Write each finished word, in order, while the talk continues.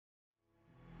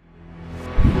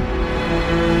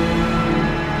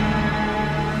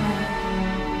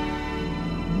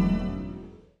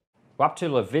We're up to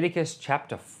Leviticus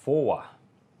chapter 4.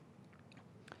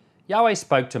 Yahweh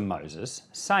spoke to Moses,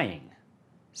 saying,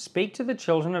 "Speak to the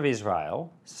children of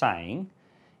Israel, saying,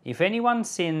 if anyone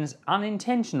sins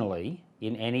unintentionally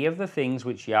in any of the things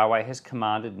which Yahweh has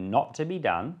commanded not to be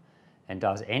done, and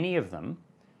does any of them,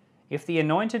 if the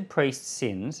anointed priest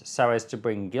sins so as to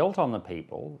bring guilt on the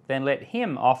people, then let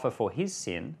him offer for his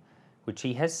sin, which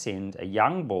he has sinned, a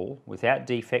young bull without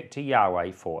defect to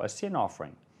Yahweh for a sin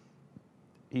offering.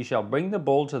 He shall bring the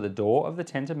bull to the door of the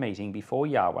tent of meeting before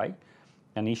Yahweh,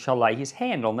 and he shall lay his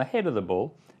hand on the head of the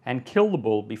bull and kill the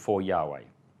bull before Yahweh.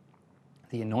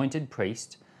 The anointed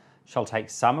priest shall take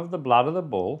some of the blood of the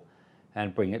bull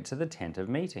and bring it to the tent of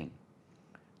meeting.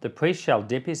 The priest shall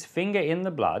dip his finger in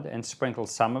the blood and sprinkle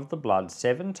some of the blood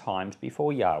 7 times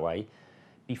before Yahweh,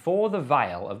 before the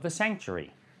veil of the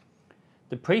sanctuary.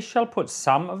 The priest shall put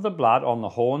some of the blood on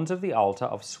the horns of the altar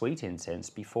of sweet incense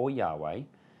before Yahweh,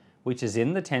 which is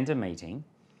in the tent of meeting,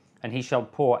 and he shall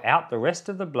pour out the rest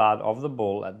of the blood of the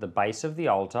bull at the base of the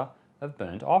altar of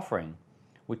burnt offering,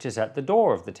 which is at the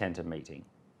door of the tent of meeting.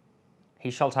 He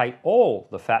shall take all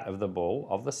the fat of the bull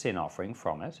of the sin offering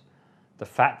from it, the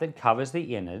fat that covers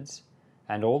the innards,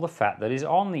 and all the fat that is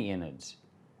on the innards,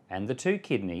 and the 2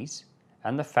 kidneys,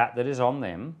 and the fat that is on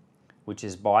them, which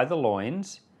is by the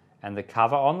loins, and the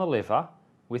cover on the liver,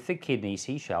 with the kidneys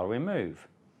he shall remove,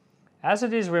 as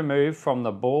it is removed from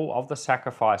the bull of the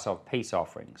sacrifice of peace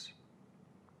offerings.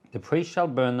 The priest shall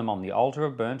burn them on the altar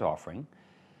of burnt offering.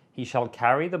 He shall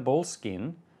carry the bull's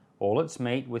skin, all its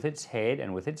meat with its head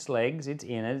and with its legs, its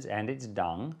innards and its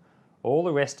dung, all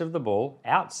the rest of the bull,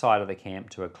 outside of the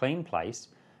camp to a clean place,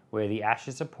 where the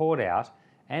ashes are poured out,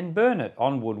 and burn it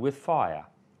on wood with fire.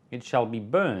 It shall be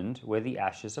burned where the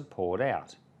ashes are poured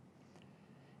out.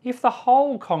 If the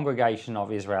whole congregation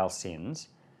of Israel sins,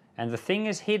 and the thing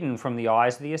is hidden from the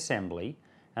eyes of the assembly,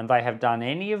 and they have done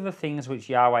any of the things which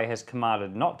Yahweh has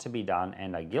commanded not to be done,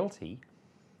 and are guilty,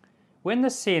 when the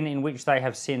sin in which they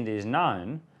have sinned is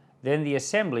known, then the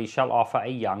assembly shall offer a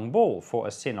young bull for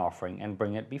a sin offering, and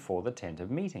bring it before the tent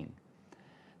of meeting.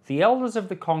 The elders of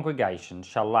the congregation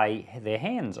shall lay their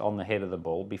hands on the head of the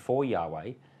bull before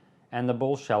Yahweh, and the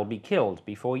bull shall be killed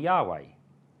before Yahweh.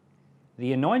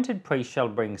 The anointed priest shall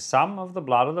bring some of the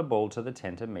blood of the bull to the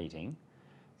tent of meeting.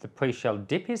 The priest shall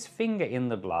dip his finger in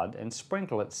the blood and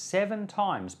sprinkle it 7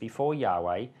 times before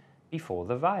Yahweh, before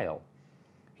the veil.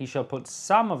 He shall put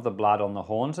some of the blood on the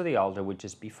horns of the altar which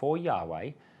is before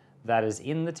Yahweh, that is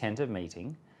in the tent of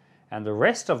meeting, and the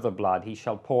rest of the blood he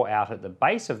shall pour out at the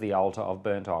base of the altar of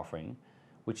burnt offering,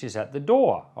 which is at the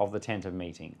door of the tent of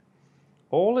meeting.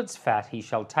 All its fat he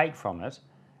shall take from it,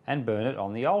 and burn it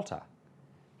on the altar.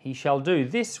 He shall do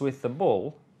this with the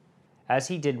bull, as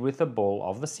he did with the bull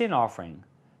of the sin offering.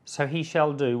 So he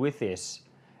shall do with this,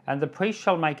 and the priest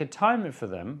shall make atonement for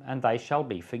them, and they shall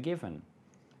be forgiven.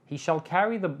 He shall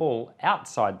carry the bull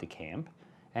outside the camp,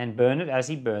 and burn it as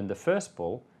he burned the first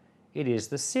bull. It is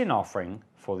the sin offering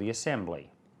for the assembly.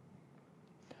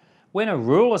 When a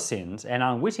ruler sins and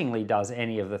unwittingly does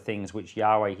any of the things which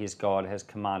Yahweh his God has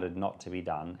commanded not to be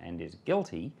done, and is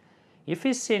guilty, if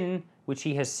his sin which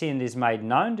he has sinned is made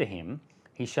known to him,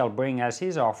 he shall bring as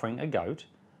his offering a goat,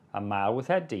 a male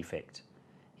without defect.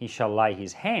 He shall lay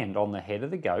his hand on the head of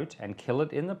the goat and kill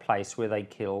it in the place where they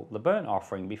kill the burnt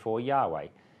offering before Yahweh.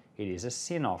 It is a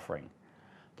sin offering.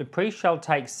 The priest shall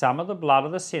take some of the blood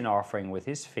of the sin offering with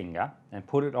his finger and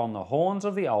put it on the horns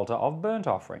of the altar of burnt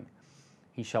offering.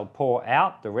 He shall pour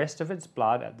out the rest of its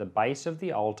blood at the base of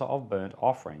the altar of burnt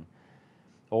offering.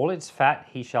 All its fat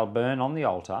he shall burn on the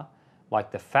altar,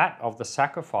 like the fat of the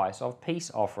sacrifice of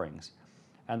peace offerings.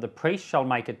 And the priest shall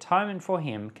make atonement for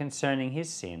him concerning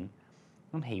his sin,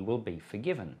 and he will be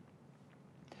forgiven.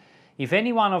 If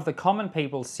any one of the common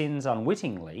people sins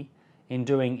unwittingly in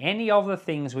doing any of the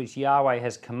things which Yahweh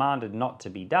has commanded not to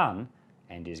be done,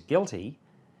 and is guilty,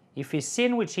 if his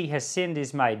sin which he has sinned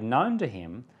is made known to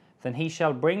him, then he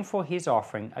shall bring for his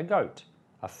offering a goat,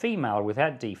 a female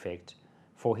without defect,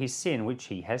 for his sin which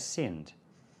he has sinned.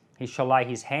 He shall lay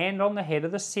his hand on the head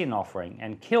of the sin offering,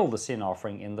 and kill the sin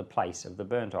offering in the place of the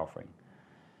burnt offering.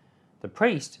 The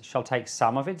priest shall take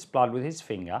some of its blood with his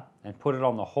finger, and put it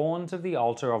on the horns of the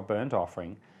altar of burnt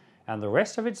offering, and the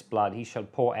rest of its blood he shall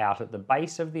pour out at the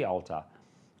base of the altar.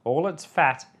 All its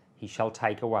fat he shall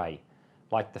take away,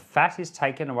 like the fat is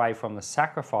taken away from the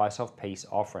sacrifice of peace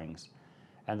offerings.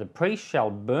 And the priest shall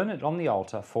burn it on the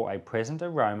altar for a present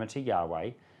aroma to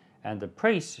Yahweh, and the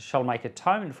priest shall make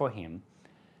atonement for him,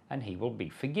 and he will be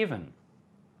forgiven.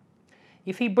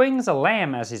 If he brings a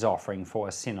lamb as his offering for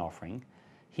a sin offering,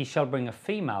 he shall bring a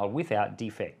female without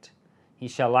defect. He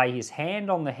shall lay his hand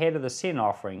on the head of the sin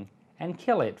offering and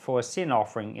kill it for a sin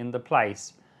offering in the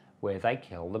place where they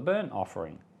kill the burnt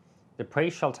offering. The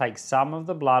priest shall take some of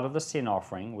the blood of the sin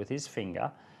offering with his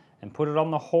finger and put it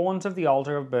on the horns of the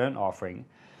altar of burnt offering,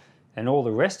 and all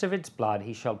the rest of its blood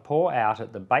he shall pour out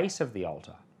at the base of the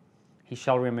altar. He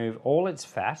shall remove all its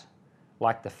fat,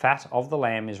 like the fat of the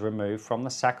lamb is removed from the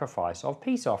sacrifice of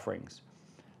peace offerings.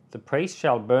 The priest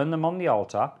shall burn them on the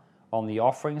altar, on the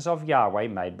offerings of Yahweh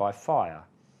made by fire.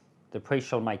 The priest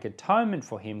shall make atonement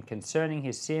for him concerning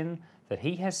his sin that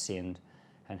he has sinned,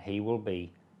 and he will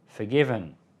be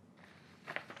forgiven.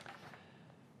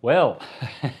 Well,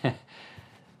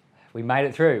 we made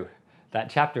it through that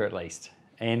chapter at least.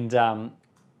 And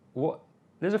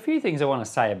there's a few things I want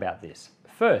to say about this.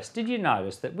 First, did you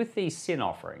notice that with these sin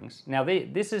offerings, now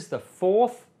this is the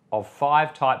fourth of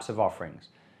 5 types of offerings.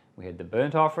 We had the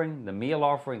burnt offering, the meal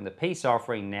offering, the peace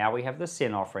offering, now we have the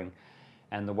sin offering,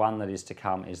 and the one that is to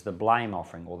come is the blame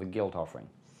offering or the guilt offering.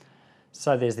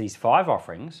 So there's these 5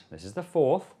 offerings, this is the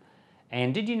fourth,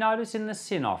 and did you notice in the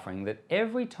sin offering that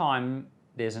every time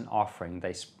there's an offering,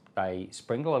 they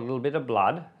sprinkle a little bit of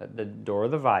blood at the door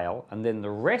of the veil, and then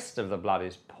the rest of the blood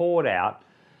is poured out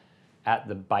at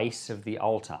the base of the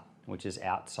altar, which is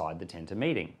outside the tent of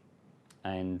meeting.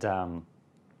 And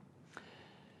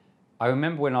I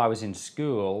remember when I was in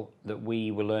school that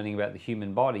we were learning about the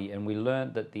human body, and we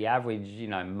learned that the average,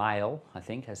 male, I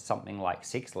think, has something like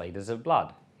 6 litres of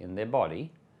blood in their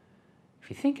body. If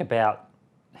you think about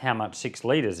how much 6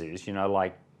 litres is,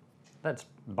 that's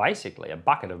basically a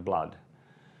bucket of blood.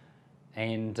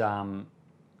 And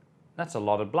that's a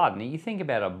lot of blood. Now you think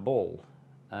about a bull,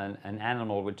 an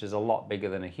animal which is a lot bigger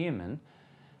than a human,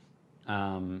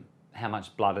 how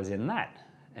much blood is in that?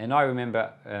 And I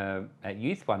remember at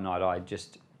youth one night I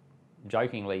just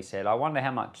jokingly said, I wonder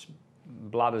how much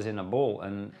blood is in a bull.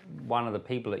 And one of the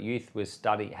people at youth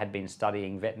had been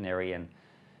studying veterinary, and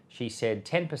she said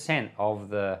 10% of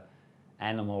the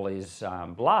animal is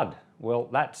blood. Well,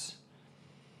 that's,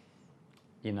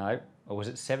 or was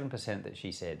it 7% that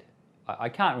she said? I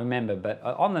can't remember, but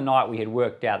on the night we had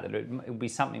worked out that it would be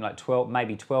something like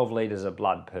 12 litres of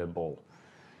blood per bull.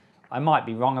 I might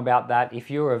be wrong about that. If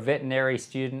you're a veterinary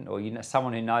student or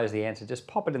someone who knows the answer, just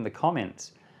pop it in the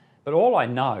comments. But all I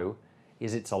know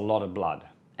is it's a lot of blood.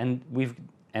 And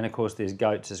of course there's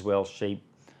goats as well, sheep.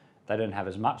 They don't have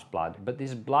as much blood, but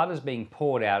this blood is being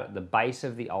poured out at the base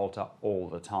of the altar all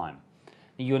the time.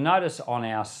 You'll notice on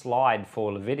our slide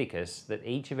for Leviticus that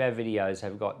each of our videos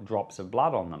have got drops of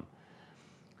blood on them.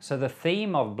 So the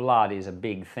theme of blood is a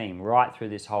big theme right through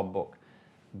this whole book,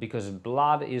 because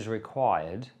blood is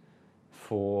required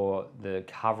for the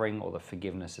covering or the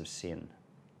forgiveness of sin.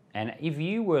 And if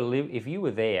you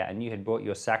were there and you had brought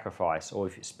your sacrifice, or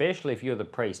especially if you're the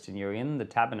priest and you're in the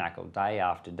tabernacle day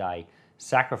after day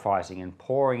sacrificing and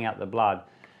pouring out the blood,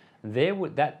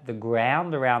 the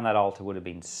ground around that altar would have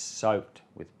been soaked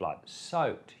with blood.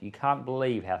 Soaked. You can't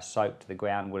believe how soaked the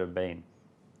ground would have been.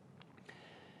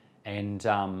 And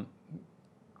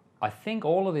I think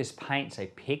all of this paints a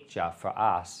picture for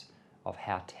us of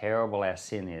how terrible our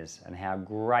sin is and how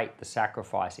great the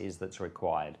sacrifice is that's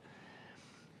required.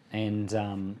 And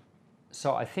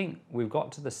so I think we've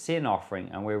got to the sin offering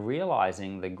and we're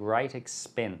realizing the great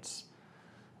expense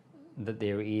that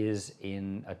there is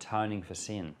in atoning for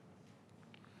sin.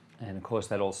 And of course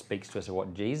that all speaks to us of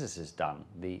what Jesus has done.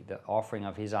 The offering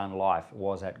of his own life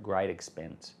was at great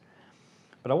expense.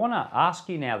 But I want to ask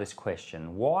you now this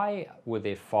question. Why were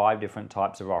there 5 different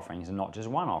types of offerings and not just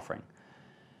one offering?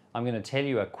 I'm going to tell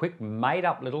you a quick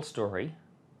made-up little story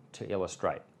to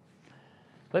illustrate.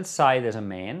 Let's say there's a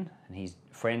man and he's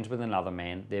friends with another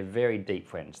man. They're very deep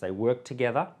friends. They work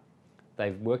together.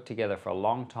 They've worked together for a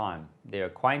long time. They're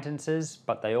acquaintances,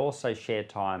 but they also share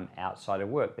time outside of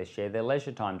work. They share their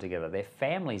leisure time together. Their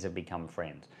families have become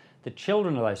friends. The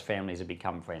children of those families have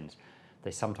become friends.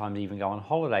 They sometimes even go on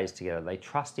holidays together. They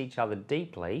trust each other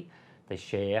deeply. They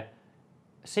share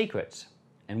secrets.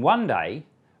 And one day,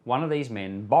 one of these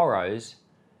men borrows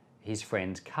his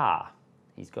friend's car.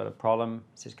 He's got a problem.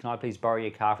 Says, can I please borrow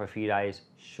your car for a few days?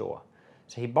 Sure.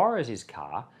 So he borrows his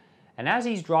car. And as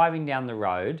he's driving down the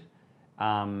road,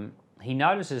 he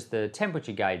notices the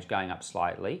temperature gauge going up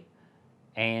slightly.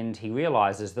 And he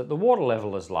realizes that the water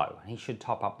level is low. He should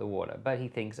top up the water. But he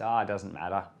thinks, it doesn't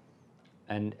matter.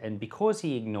 And because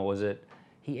he ignores it,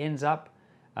 he ends up,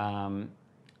 the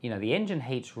engine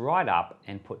heats right up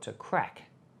and puts a crack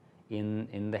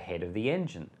in the head of the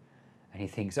engine. And he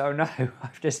thinks, oh no,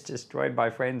 I've just destroyed my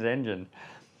friend's engine.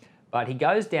 But he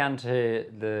goes down to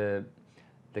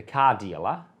the car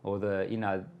dealer or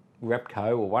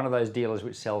Repco or one of those dealers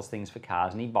which sells things for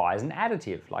cars, and he buys an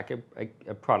additive, like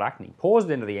a product, and he pours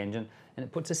it into the engine, and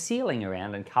it puts a sealing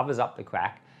around and covers up the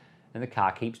crack, and the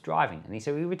car keeps driving. And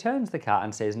he returns the car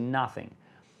and says nothing.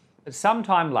 But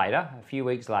sometime later, a few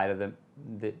weeks later,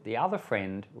 the other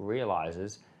friend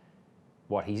realizes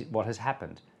what has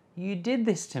happened. You did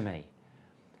this to me.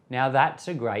 Now that's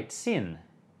a great sin.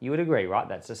 You would agree, right?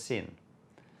 That's a sin.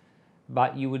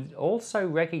 But you would also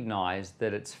recognize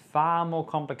that it's far more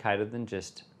complicated than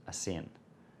just a sin.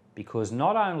 Because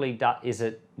not only is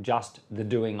it just the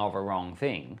doing of a wrong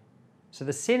thing, so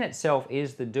the sin itself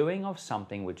is the doing of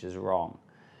something which is wrong.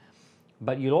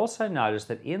 But you'll also notice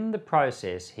that in the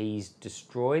process, he's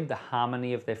destroyed the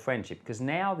harmony of their friendship. Because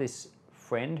now this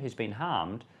friend who's been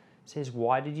harmed says,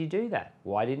 why did you do that?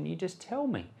 Why didn't you just tell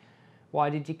me? Why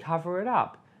did you cover it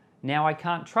up? Now I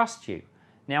can't trust you.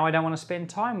 Now I don't want to spend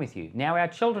time with you. Now our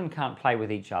children can't play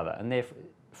with each other and they're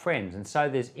friends. And so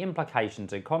there's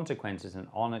implications and consequences, and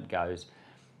on it goes.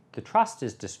 The trust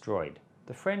is destroyed.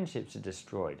 The friendships are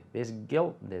destroyed. There's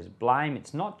guilt, there's blame.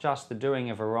 It's not just the doing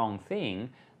of a wrong thing.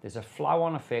 There's a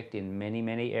flow-on effect in many,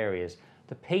 many areas.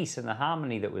 The peace and the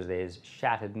harmony that was there is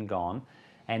shattered and gone,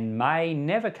 and may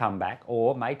never come back,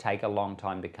 or may take a long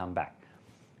time to come back.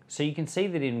 So you can see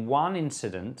that in one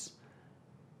incident,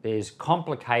 there's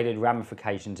complicated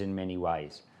ramifications in many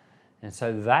ways. And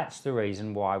so that's the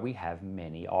reason why we have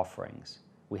many offerings.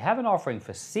 We have an offering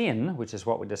for sin, which is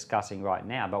what we're discussing right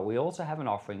now, but we also have an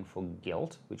offering for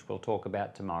guilt, which we'll talk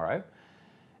about tomorrow.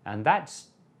 And that's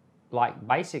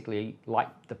basically like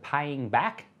the paying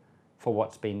back for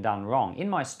what's been done wrong. In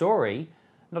my story,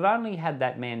 not only had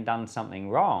that man done something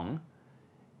wrong,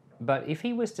 but if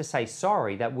he was to say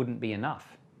sorry, that wouldn't be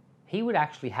enough. He would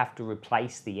actually have to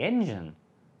replace the engine,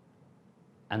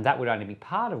 and that would only be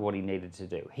part of what he needed to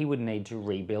do. He would need to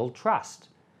rebuild trust.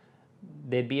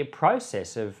 There'd be a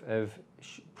process of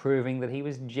proving that he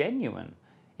was genuine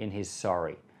in his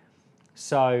sorry.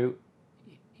 So,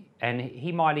 and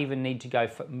he might even need to go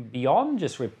beyond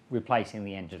just replacing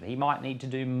the engine. He might need to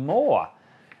do more,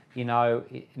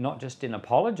 not just in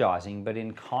apologizing, but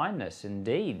in kindness and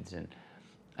deeds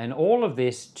and all of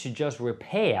this to just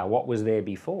repair what was there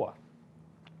before.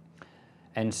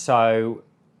 And so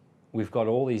we've got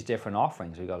all these different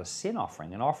offerings. We've got a sin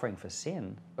offering, an offering for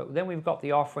sin, but then we've got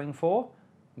the offering for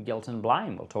guilt and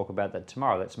blame. We'll talk about that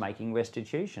tomorrow. That's making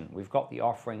restitution. We've got the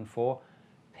offering for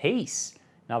peace.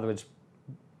 In other words,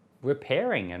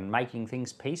 repairing and making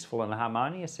things peaceful and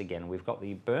harmonious again. We've got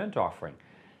the burnt offering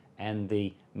and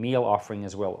the meal offering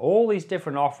as well. All these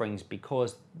different offerings,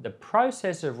 because the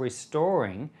process of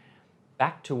restoring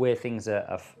back to where things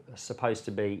are supposed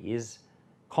to be is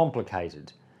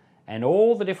complicated. And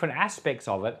all the different aspects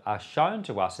of it are shown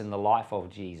to us in the life of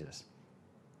Jesus.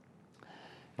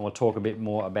 And we'll talk a bit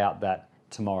more about that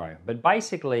tomorrow. But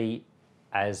basically,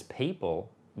 as people,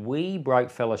 we broke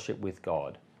fellowship with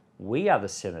God. We are the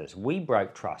sinners. We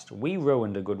broke trust. We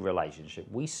ruined a good relationship.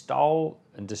 We stole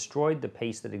and destroyed the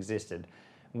peace that existed.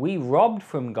 We robbed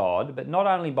from God, but not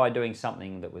only by doing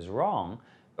something that was wrong,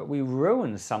 but we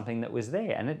ruined something that was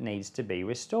there, and it needs to be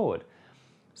restored.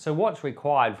 So what's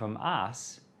required from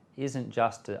us isn't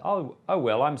just oh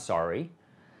well, I'm sorry.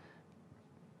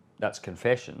 That's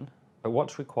confession. But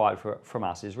what's required from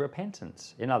us is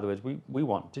repentance. In other words, we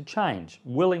want to change.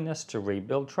 Willingness to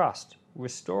rebuild trust.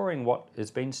 Restoring what has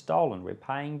been stolen.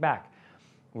 Repaying back.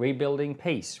 Rebuilding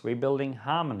peace. Rebuilding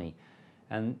harmony.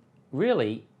 And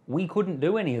really, we couldn't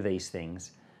do any of these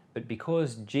things. But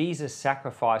because Jesus'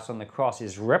 sacrifice on the cross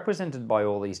is represented by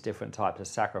all these different types of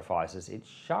sacrifices, it's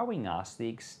showing us the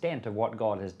extent of what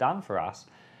God has done for us.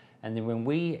 And then when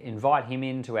we invite him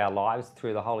into our lives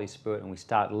through the Holy Spirit and we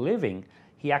start living,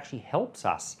 he actually helps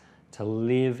us to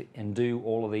live and do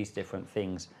all of these different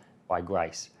things by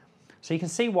grace. So you can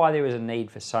see why there is a need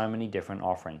for so many different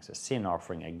offerings. A sin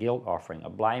offering, a guilt offering, a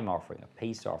blame offering, a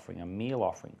peace offering, a meal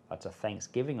offering. That's a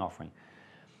thanksgiving offering.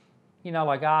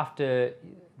 Like after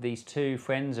these two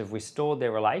friends have restored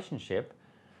their relationship,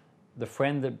 the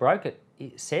friend that broke it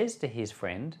says to his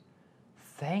friend,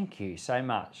 thank you so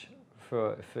much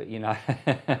for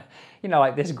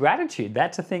there's gratitude.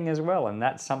 That's a thing as well, and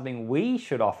that's something we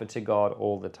should offer to God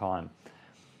all the time.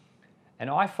 And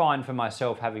I find for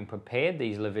myself, having prepared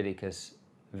these Leviticus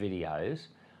videos,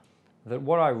 that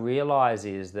what I realize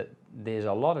is that there's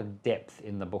a lot of depth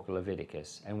in the book of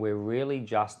Leviticus, and we're really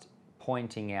just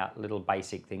pointing out little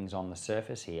basic things on the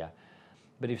surface here.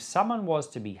 But if someone was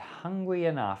to be hungry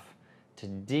enough to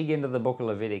dig into the book of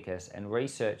Leviticus and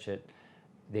research it,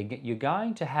 you're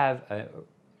going to have a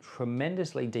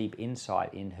tremendously deep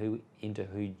insight into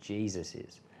who Jesus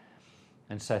is.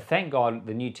 And so thank God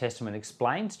the New Testament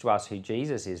explains to us who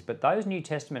Jesus is, but those New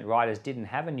Testament writers didn't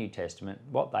have a New Testament.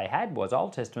 What they had was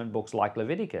Old Testament books like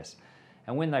Leviticus.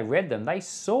 And when they read them, they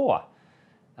saw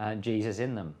Jesus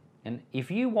in them. And if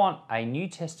you want a New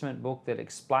Testament book that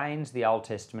explains the Old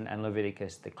Testament and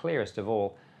Leviticus, the clearest of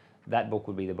all, that book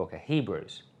would be the book of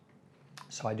Hebrews.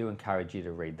 So I do encourage you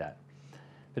to read that.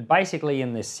 But basically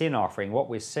in this sin offering, what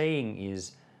we're seeing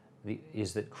is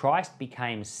that Christ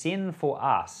became sin for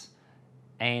us,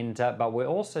 but we're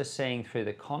also seeing through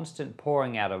the constant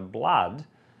pouring out of blood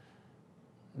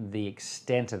the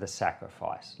extent of the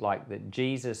sacrifice. Like that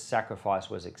Jesus' sacrifice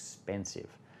was expensive,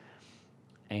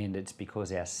 and it's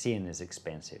because our sin is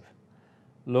expensive.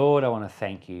 Lord, I want to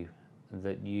thank you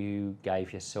that you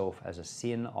gave yourself as a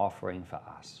sin offering for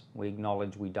us. We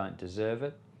acknowledge we don't deserve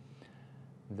it,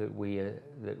 that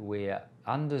we're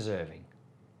undeserving,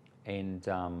 and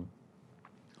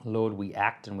Lord, we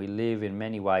act and we live in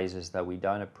many ways as though we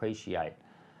don't appreciate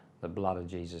the blood of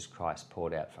Jesus Christ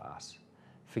poured out for us.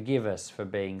 Forgive us for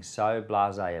being so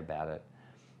blasé about it,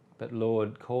 but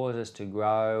Lord, cause us to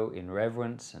grow in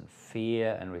reverence and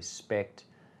fear and respect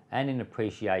and in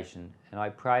appreciation. And I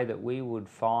pray that we would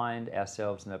find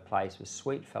ourselves in a place of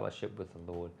sweet fellowship with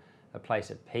the Lord, a place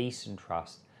of peace and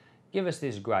trust. Give us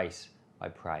this grace, I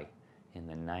pray, in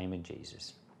the name of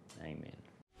Jesus. Amen.